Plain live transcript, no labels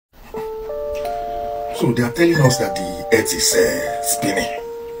So they are telling us that the earth is spinning.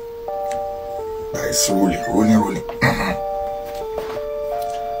 That is rolling.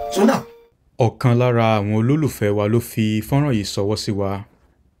 So now. Ọ̀kan lára àwọn olólùfẹ́ wa ló fi fọ́nrán yìí ṣọwọ́ sí wa.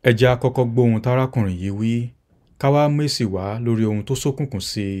 Ẹ jẹ́ á kọ́kọ́ gbọ́ ohun tárákùnrin yìí wí, ká wá mèsì wá lórí ohun tó ṣókùnkùn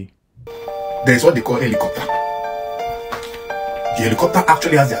sí i. There is what they call helicopter. The helicopter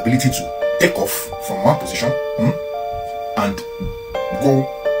actually has the ability to take off from one position and go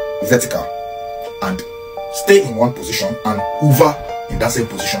vertical and stay in one position and hover in that same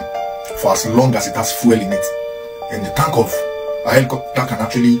position for as long as it has fuel in it. And the tank of a helicopter can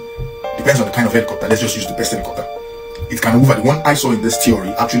actually, depends on the kind of helicopter, let's just use the best helicopter. It can hover. The one I saw in this theory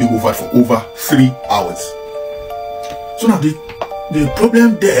actually hovered for over 3 hours. So now the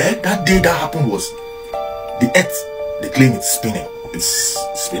problem there, that day that happened was the earth, they claim it's spinning. It's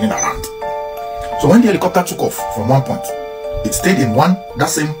spinning around. So when the helicopter took off from one point, it stayed in that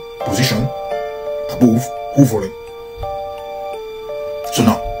same position above, hovering. So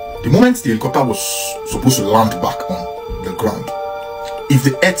now, the moment the helicopter was supposed to land back on the ground, if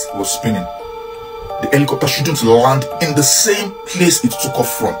the earth was spinning, the helicopter shouldn't land in the same place it took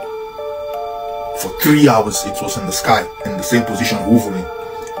off from. For 3 hours, it was in the sky, in the same position, hovering.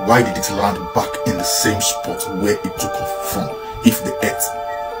 Why did it land back in the same spot where it took off from, if the earth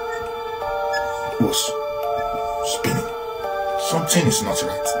was spinning? Something is not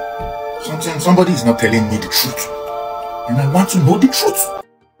right. Somebody is not telling me the truth. And I want to know the truth.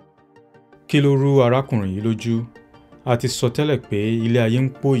 Kí ló rú arákùnrin yìí lójú? A ti sọ tẹ́lẹ̀ pé ilé ayé ń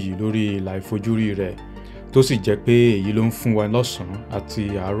pòòyì lórí ìlà ìfojúrí rẹ̀, tó sì jẹ́ pé èyí ló ń fún wa lọ́sàn-án àti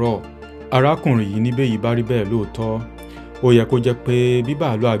àárọ̀. Arákùnrin yìí níbẹ̀ yìí bá rí bẹ́ẹ̀ lóòótọ́. Ó yẹ kó jẹ́ pé bí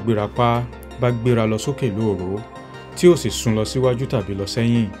bàálù agbérapá bá gbéra lọ sókè lóòró, tí ó sì sún lọ síwájú tàbí lọ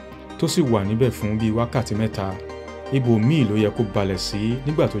sẹ́yìn, tó sì wà níbẹ̀ fún bíi wákàtí 3, ibòmíì ló yẹ kó balẹ̀ sí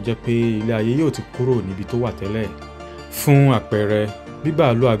nígbà tó jẹ́ pé ilé ayé yóò ti kúrò níbi tó wà tẹ́lẹ̀. Fún àpẹẹrẹ, bí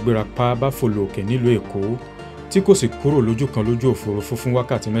bàálù agbérapá bá fò lókè nílùú Èkó, tí kò sì kúrò lójú kan lójú òfurufú fún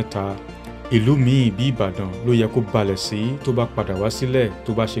wákàtí 3, ìlú míì bí Ìbàdàn ló yẹ kó balẹ̀ sí tó bá padà wá sílẹ̀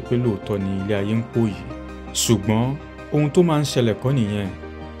tó bá ṣe pé lóòótọ́ ni ilé ayé ń pòòyì. Ṣùgbọ́n ohun tó máa ń ṣẹlẹ̀ kọ́ nìyẹn.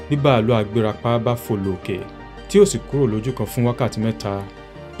 Bí bàálù agbérapá bá fò lókè tí ó sì kúrò lójú kan fún wákàtí 3,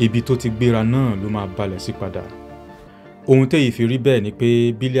 ibi tó ti gbéra náà ló máa balẹ̀ sí padà. Ohun tẹ́yìí fi rí bẹ́ẹ̀ ni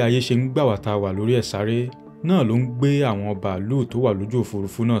pé bí ilé ayé ṣe ń gbà wá tá wà lórí ẹ̀ sáré náà ló ń gbé àwọn bàálù tó wà lójú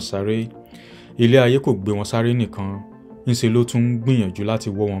òfurufú náà sáré. Ilé ayé kò gbé wọn sáré nìkan, ńṣe ló tún ń gbìyànjú láti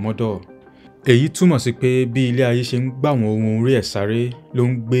wọ́ wọn mọ́dọ̀. Èyí túmọ̀ sí pé bí ilé ayé ṣe ń gbà wọn ohun orí ẹ̀ sáré ló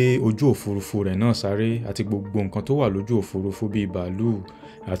ń gbé ojú òfurufú rẹ̀ náà sáré àti gbogbo nǹkan tó wà lójú òfurufú bíi bàálù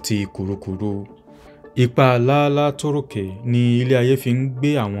àti kùrukùru. Ipa láálá tóròkè ni ilé ayé fi ń gbé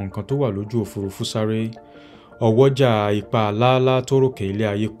àwọn nǹkan tó wà lójú òfurufú sáré. Ọwọ́jà ipa láálá tóròkè ilé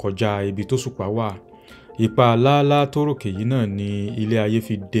ayé kọjá ibi tó ṣùpá wà. Ipa láálá tóròkè yìí náà ni ilé ayé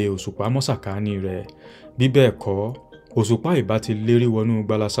fi de òṣùpá mọ́ sàkání rẹ̀. Bí bẹ́ẹ̀ kọ́, òṣùpá ìbá ti lérí wọnú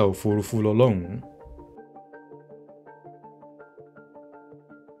gbalasa òfurufú lọ lọ́hùn-ún.